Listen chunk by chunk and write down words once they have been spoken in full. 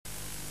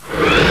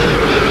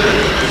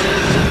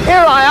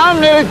I'm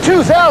nearly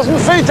 2,000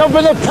 feet up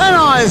in the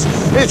Pennines.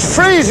 It's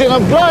freezing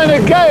and blowing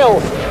a gale.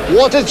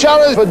 What a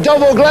challenge for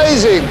double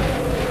glazing.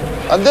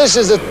 And this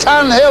is the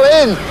Tan Hill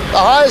Inn, the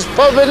highest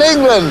pub in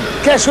England.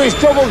 Guess which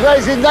double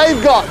glazing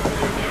they've got?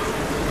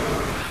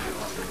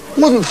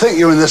 Wouldn't think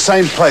you're in the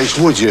same place,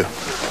 would you?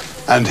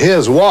 And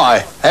here's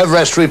why.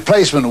 Everest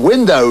replacement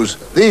windows.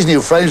 These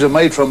new frames are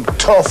made from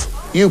tough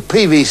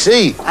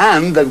UPVC,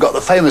 and they've got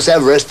the famous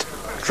Everest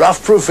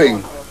draught-proofing.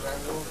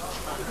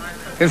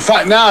 In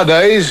fact,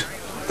 nowadays,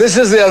 this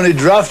is the only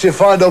draft you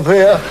find up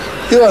here.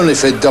 You only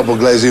fit double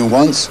glazing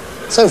once,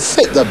 so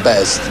fit the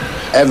best.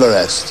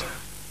 Everest.